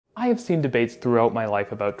have seen debates throughout my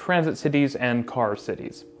life about transit cities and car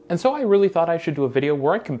cities. And so I really thought I should do a video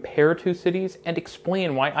where I compare two cities and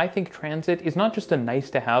explain why I think transit is not just a nice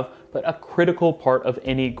to have, but a critical part of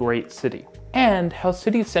any great city. And how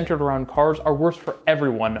cities centered around cars are worse for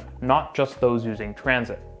everyone, not just those using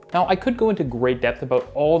transit. Now, I could go into great depth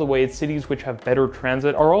about all the ways cities which have better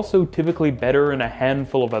transit are also typically better in a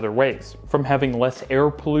handful of other ways. From having less air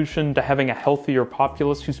pollution, to having a healthier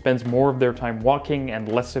populace who spends more of their time walking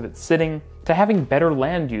and less of it sitting, to having better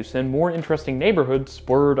land use and more interesting neighborhoods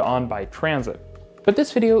spurred on by transit. But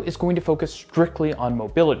this video is going to focus strictly on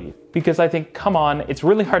mobility, because I think, come on, it's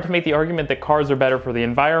really hard to make the argument that cars are better for the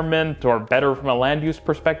environment or better from a land use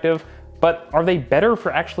perspective, but are they better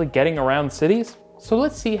for actually getting around cities? So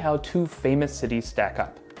let's see how two famous cities stack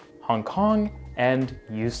up, Hong Kong and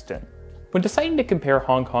Houston. When deciding to compare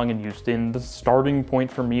Hong Kong and Houston, the starting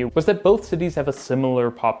point for me was that both cities have a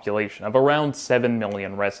similar population of around 7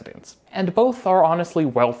 million residents. And both are honestly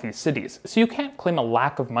wealthy cities, so you can't claim a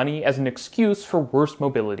lack of money as an excuse for worse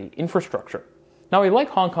mobility infrastructure. Now, I like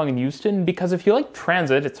Hong Kong and Houston because if you like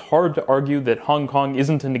transit, it's hard to argue that Hong Kong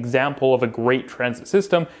isn't an example of a great transit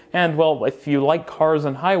system, and well, if you like cars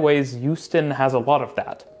and highways, Houston has a lot of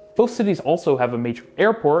that. Both cities also have a major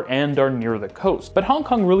airport and are near the coast, but Hong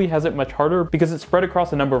Kong really has it much harder because it's spread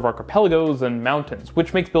across a number of archipelagos and mountains,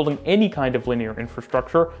 which makes building any kind of linear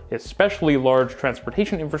infrastructure, especially large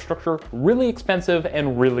transportation infrastructure, really expensive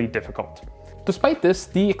and really difficult. Despite this,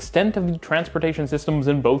 the extent of the transportation systems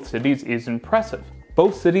in both cities is impressive.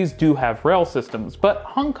 Both cities do have rail systems, but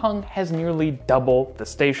Hong Kong has nearly double the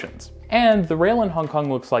stations. And the rail in Hong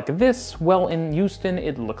Kong looks like this, well in Houston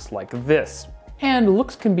it looks like this. And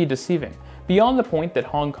looks can be deceiving, beyond the point that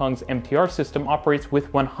Hong Kong's MTR system operates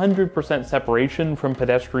with 100% separation from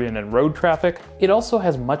pedestrian and road traffic. It also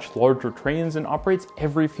has much larger trains and operates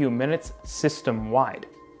every few minutes system-wide.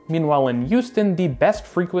 Meanwhile, in Houston, the best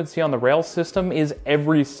frequency on the rail system is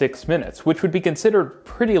every 6 minutes, which would be considered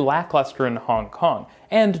pretty lackluster in Hong Kong,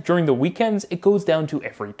 and during the weekends, it goes down to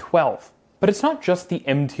every 12. But it's not just the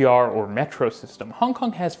MTR or metro system. Hong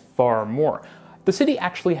Kong has far more. The city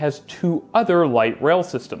actually has two other light rail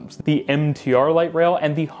systems, the MTR light rail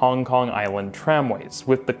and the Hong Kong Island tramways,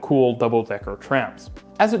 with the cool double-decker trams.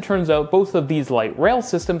 As it turns out, both of these light rail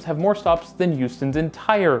systems have more stops than Houston's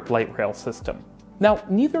entire light rail system. Now,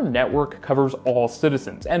 neither network covers all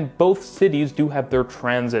citizens, and both cities do have their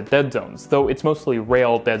transit dead zones, though it's mostly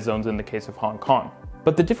rail dead zones in the case of Hong Kong.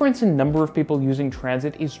 But the difference in number of people using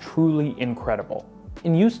transit is truly incredible.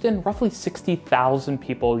 In Houston, roughly 60,000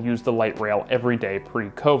 people use the light rail every day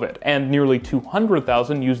pre-COVID, and nearly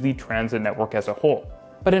 200,000 use the transit network as a whole.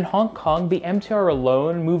 But in Hong Kong, the MTR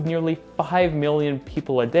alone moved nearly 5 million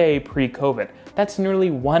people a day pre-COVID. That's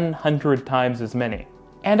nearly 100 times as many.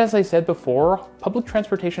 And as I said before, public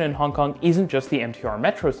transportation in Hong Kong isn't just the MTR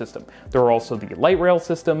metro system. There are also the light rail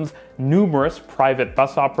systems, numerous private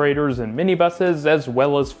bus operators and minibuses, as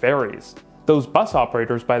well as ferries. Those bus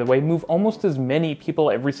operators, by the way, move almost as many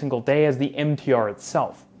people every single day as the MTR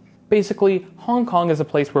itself. Basically, Hong Kong is a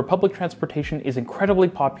place where public transportation is incredibly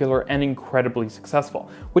popular and incredibly successful,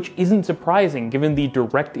 which isn't surprising given the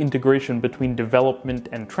direct integration between development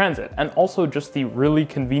and transit, and also just the really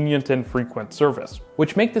convenient and frequent service,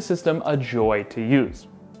 which make the system a joy to use.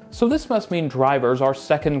 So this must mean drivers are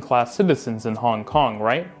second-class citizens in Hong Kong,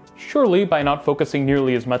 right? Surely, by not focusing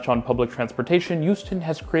nearly as much on public transportation, Houston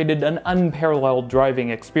has created an unparalleled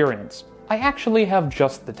driving experience. I actually have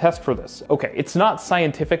just the test for this. Okay, it's not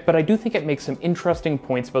scientific, but I do think it makes some interesting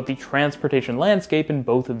points about the transportation landscape in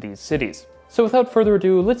both of these cities. So without further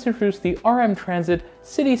ado, let's introduce the RMTransit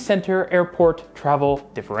City Center Airport Travel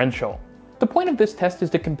Differential. The point of this test is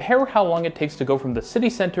to compare how long it takes to go from the city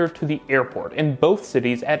center to the airport in both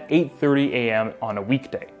cities at 8:30 a.m. on a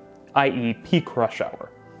weekday, i.e. peak rush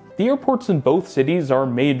hour. The airports in both cities are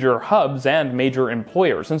major hubs and major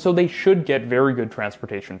employers, and so they should get very good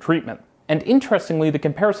transportation treatment. And interestingly, the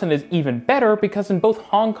comparison is even better because in both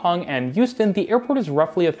Hong Kong and Houston, the airport is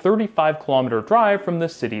roughly a 35-kilometer drive from the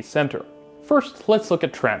city center. First, let's look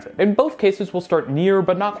at transit. In both cases, we'll start near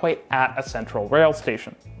but not quite at a central rail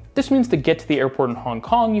station. This means to get to the airport in Hong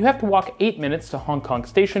Kong, you have to walk 8 minutes to Hong Kong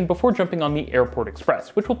Station before jumping on the Airport Express,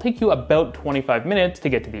 which will take you about 25 minutes to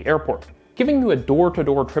get to the airport, giving you a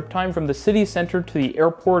door-to-door trip time from the city center to the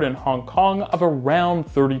airport in Hong Kong of around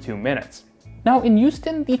 32 minutes. Now, in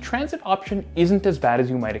Houston, the transit option isn't as bad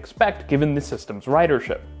as you might expect given the system's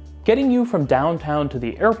ridership. Getting you from downtown to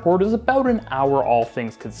the airport is about an hour all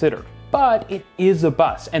things considered. But it is a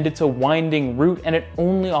bus, and it's a winding route, and it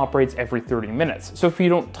only operates every 30 minutes. So if you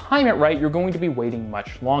don't time it right, you're going to be waiting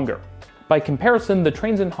much longer. By comparison, the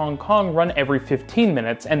trains in Hong Kong run every 15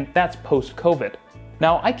 minutes, and that's post-COVID.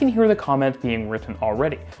 Now, I can hear the comment being written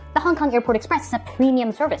already. The Hong Kong Airport Express is a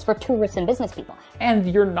premium service for tourists and business people.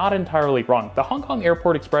 And you're not entirely wrong. The Hong Kong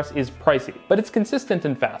Airport Express is pricey, but it's consistent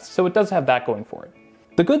and fast, so it does have that going for it.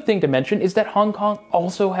 The good thing to mention is that Hong Kong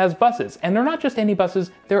also has buses, and they're not just any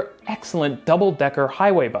buses, they're excellent double-decker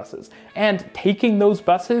highway buses. And taking those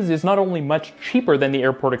buses is not only much cheaper than the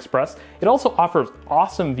Airport Express, it also offers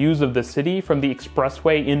awesome views of the city from the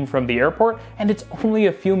expressway in from the airport, and it's only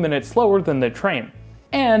a few minutes slower than the train.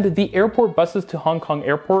 And the airport buses to Hong Kong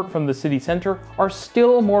Airport from the city center are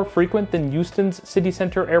still more frequent than Euston's city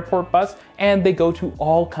center airport bus, and they go to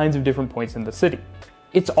all kinds of different points in the city.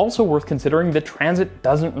 It's also worth considering that transit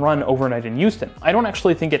doesn't run overnight in Euston. I don't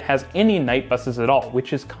actually think it has any night buses at all,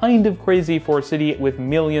 which is kind of crazy for a city with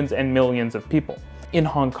millions and millions of people. In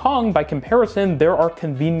Hong Kong, by comparison, there are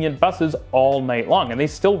convenient buses all night long, and they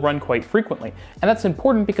still run quite frequently. And that's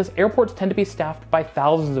important because airports tend to be staffed by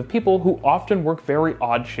thousands of people who often work very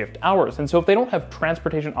odd shift hours. And so if they don't have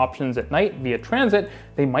transportation options at night via transit,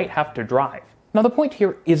 they might have to drive. Now, the point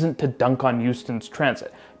here isn't to dunk on Euston's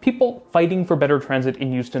transit. People fighting for better transit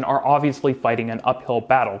in Euston are obviously fighting an uphill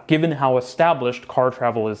battle, given how established car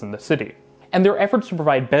travel is in the city. And their efforts to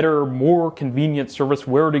provide better, more convenient service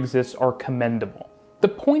where it exists are commendable. The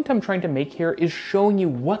point I'm trying to make here is showing you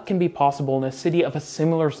what can be possible in a city of a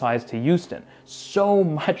similar size to Euston. So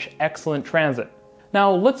much excellent transit. Now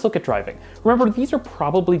let's look at driving. Remember, these are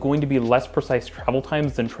probably going to be less precise travel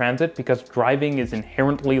times than transit because driving is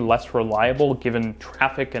inherently less reliable given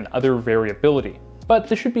traffic and other variability. But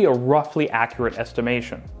this should be a roughly accurate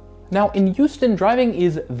estimation. Now, in Euston, driving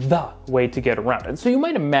is the way to get around, and so you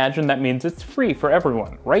might imagine that means it's free for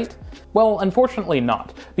everyone, right? Well, unfortunately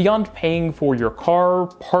not. Beyond paying for your car,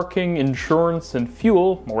 parking, insurance, and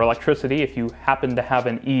fuel, or electricity if you happen to have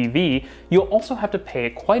an EV, you'll also have to pay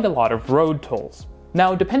quite a lot of road tolls.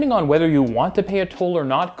 Now, depending on whether you want to pay a toll or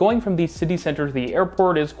not, going from the city center to the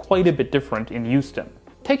airport is quite a bit different in Euston.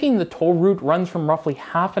 Taking the toll route runs from roughly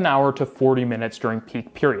half an hour to 40 minutes during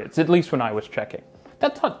peak periods, at least when I was checking.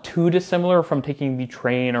 That's not too dissimilar from taking the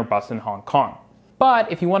train or bus in Hong Kong.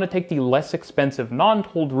 But if you want to take the less expensive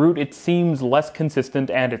non-tolled route, it seems less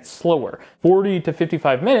consistent and it's slower. 40 to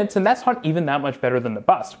 55 minutes, and that's not even that much better than the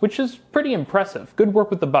bus, which is pretty impressive. Good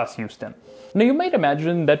work with the bus, Euston. Now you might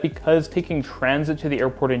imagine that because taking transit to the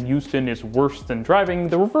airport in Euston is worse than driving,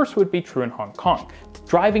 the reverse would be true in Hong Kong.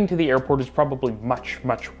 Driving to the airport is probably much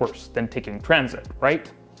worse than taking transit,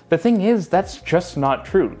 right? The thing is, that's just not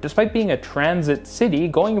true. Despite being a transit city,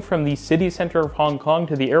 going from the city center of Hong Kong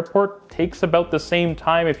to the airport takes about the same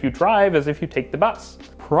time if you drive as if you take the bus.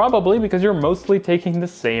 Probably because you're mostly taking the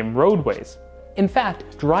same roadways. In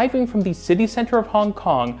fact, driving from the city center of Hong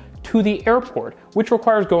Kong to the airport, which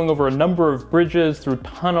requires going over a number of bridges, through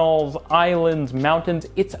tunnels, islands, mountains,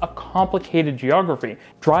 it's a complicated geography.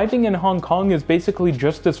 Driving in Hong Kong is basically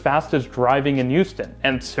just as fast as driving in Euston,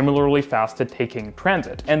 and similarly fast to taking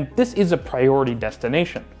transit, and this is a priority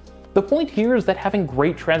destination. The point here is that having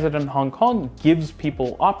great transit in Hong Kong gives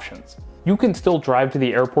people options. You can still drive to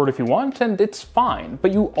the airport if you want, and it's fine,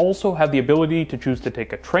 but you also have the ability to choose to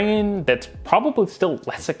take a train that's probably still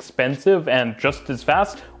less expensive and just as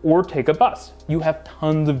fast, or take a bus. You have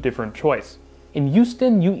tons of different choice. In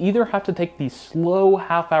Euston, you either have to take the slow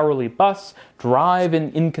half-hourly bus, drive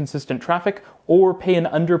in inconsistent traffic, or pay an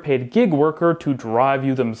underpaid gig worker to drive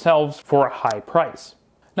you themselves for a high price.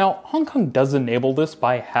 Now, Hong Kong does enable this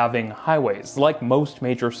by having highways, like most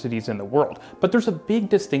major cities in the world, but there's a big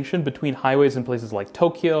distinction between highways in places like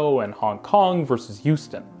Tokyo and Hong Kong versus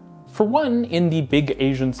Euston. For one, in the big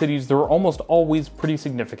Asian cities, there are almost always pretty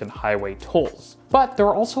significant highway tolls. But there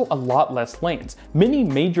are also a lot less lanes. Many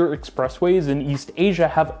major expressways in East Asia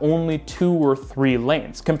have only 2 or 3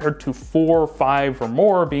 lanes, compared to 4, 5, or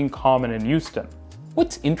more being common in Euston.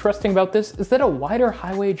 What's interesting about this is that a wider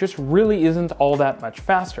highway just really isn't all that much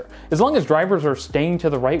faster. As long as drivers are staying to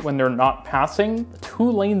the right when they're not passing, 2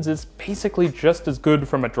 lanes is basically just as good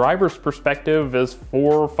from a driver's perspective as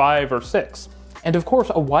 4, 5, or 6. And of course,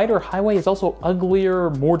 a wider highway is also uglier,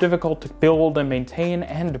 more difficult to build and maintain,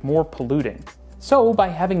 and more polluting. So by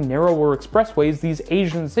having narrower expressways, these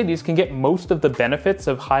Asian cities can get most of the benefits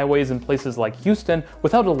of highways in places like Euston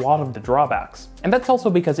without a lot of the drawbacks. And that's also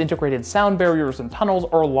because integrated sound barriers and tunnels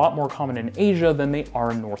are a lot more common in Asia than they are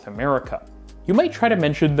in North America. You might try to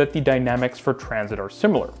mention that the dynamics for transit are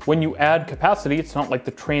similar. When you add capacity, it's not like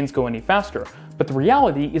the trains go any faster, but the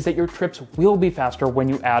reality is that your trips will be faster when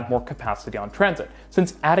you add more capacity on transit,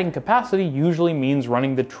 since adding capacity usually means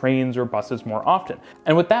running the trains or buses more often.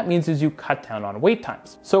 And what that means is you cut down on wait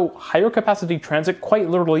times. So higher capacity transit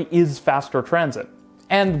quite literally is faster transit.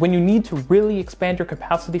 And when you need to really expand your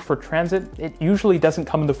capacity for transit, it usually doesn't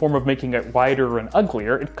come in the form of making it wider and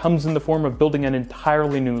uglier. It comes in the form of building an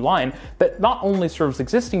entirely new line that not only serves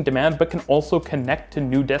existing demand, but can also connect to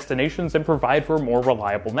new destinations and provide for a more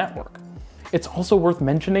reliable network. It's also worth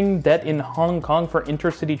mentioning that in Hong Kong for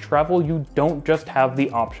intercity travel, you don't just have the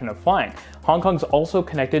option of flying. Hong Kong's also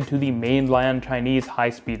connected to the mainland Chinese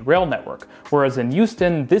high-speed rail network, whereas in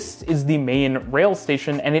Euston, this is the main rail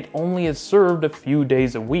station and it only is served a few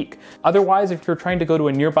days a week. Otherwise, if you're trying to go to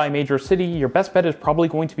a nearby major city, your best bet is probably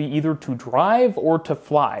going to be either to drive or to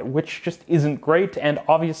fly, which just isn't great and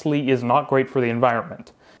obviously is not great for the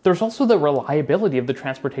environment. There's also the reliability of the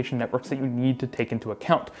transportation networks that you need to take into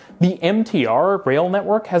account. The MTR rail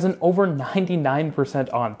network has an over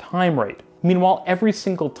 99% on-time rate. Meanwhile, every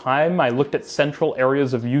single time I looked at central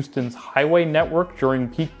areas of Euston's highway network during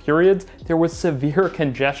peak periods, there was severe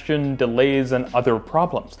congestion, delays, and other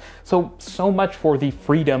problems. So much for the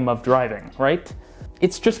freedom of driving, right?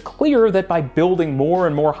 It's just clear that by building more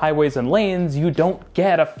and more highways and lanes, you don't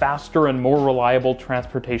get a faster and more reliable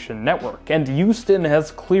transportation network, and Euston has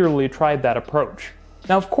clearly tried that approach.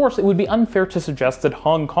 Now, of course, it would be unfair to suggest that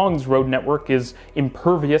Hong Kong's road network is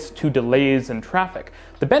impervious to delays and traffic.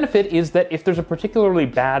 The benefit is that if there's a particularly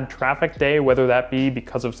bad traffic day, whether that be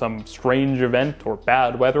because of some strange event or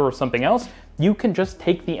bad weather or something else, you can just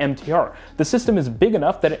take the MTR. The system is big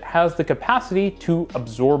enough that it has the capacity to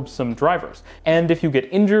absorb some drivers. And if you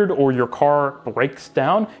get injured or your car breaks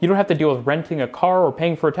down, you don't have to deal with renting a car or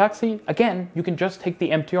paying for a taxi. Again, you can just take the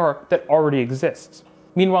MTR that already exists.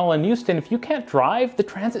 Meanwhile, in Euston, if you can't drive, the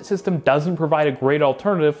transit system doesn't provide a great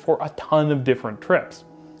alternative for a ton of different trips.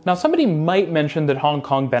 Now, somebody might mention that Hong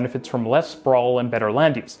Kong benefits from less sprawl and better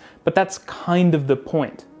land use, but that's kind of the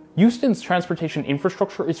point. Euston's transportation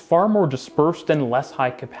infrastructure is far more dispersed and less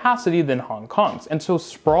high capacity than Hong Kong's, and so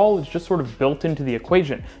sprawl is just sort of built into the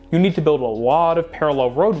equation. You need to build a lot of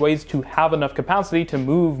parallel roadways to have enough capacity to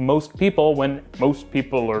move most people when most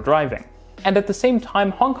people are driving. And at the same time,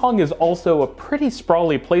 Hong Kong is also a pretty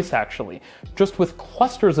sprawly place actually, just with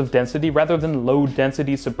clusters of density rather than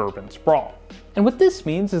low-density suburban sprawl. And what this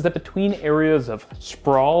means is that between areas of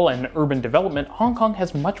sprawl and urban development, Hong Kong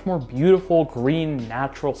has much more beautiful, green,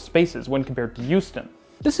 natural spaces when compared to Euston.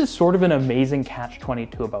 This is sort of an amazing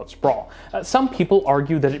catch-22 about sprawl. Some people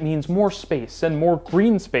argue that it means more space and more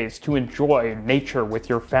green space to enjoy nature with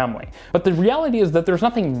your family. But the reality is that there's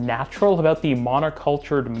nothing natural about the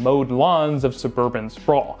monocultured mowed lawns of suburban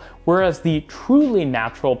sprawl, whereas the truly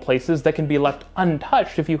natural places that can be left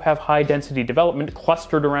untouched if you have high-density development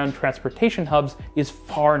clustered around transportation hubs is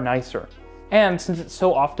far nicer. And since it's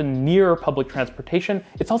so often near public transportation,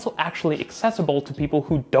 it's also actually accessible to people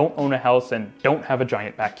who don't own a house and don't have a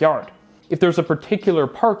giant backyard. If there's a particular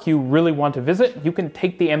park you really want to visit, you can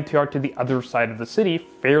take the MTR to the other side of the city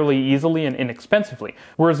fairly easily and inexpensively.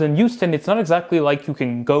 Whereas in Euston, it's not exactly like you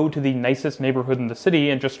can go to the nicest neighborhood in the city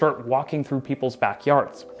and just start walking through people's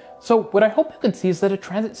backyards. So what I hope you can see is that a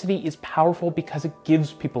transit city is powerful because it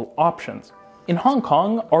gives people options. In Hong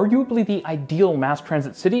Kong, arguably the ideal mass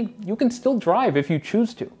transit city, you can still drive if you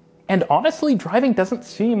choose to. And honestly, driving doesn't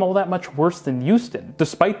seem all that much worse than Euston,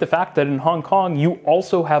 despite the fact that in Hong Kong you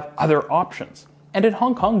also have other options. And in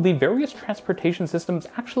Hong Kong, the various transportation systems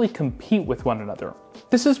actually compete with one another.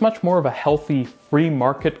 This is much more of a healthy, free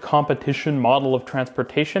market competition model of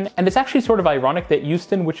transportation, and it's actually sort of ironic that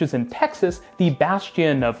Euston, which is in Texas, the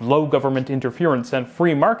bastion of low government interference and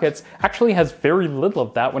free markets, actually has very little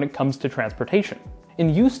of that when it comes to transportation.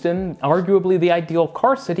 In Euston, arguably the ideal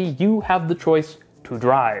car city, you have the choice to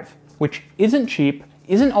drive, which isn't cheap,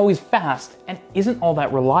 isn't always fast, and isn't all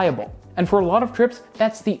that reliable. And for a lot of trips,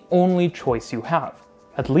 that's the only choice you have.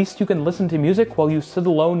 At least you can listen to music while you sit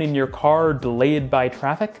alone in your car delayed by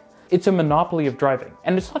traffic. It's a monopoly of driving,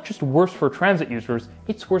 and it's not just worse for transit users,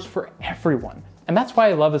 it's worse for everyone. And that's why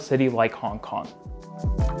I love a city like Hong Kong.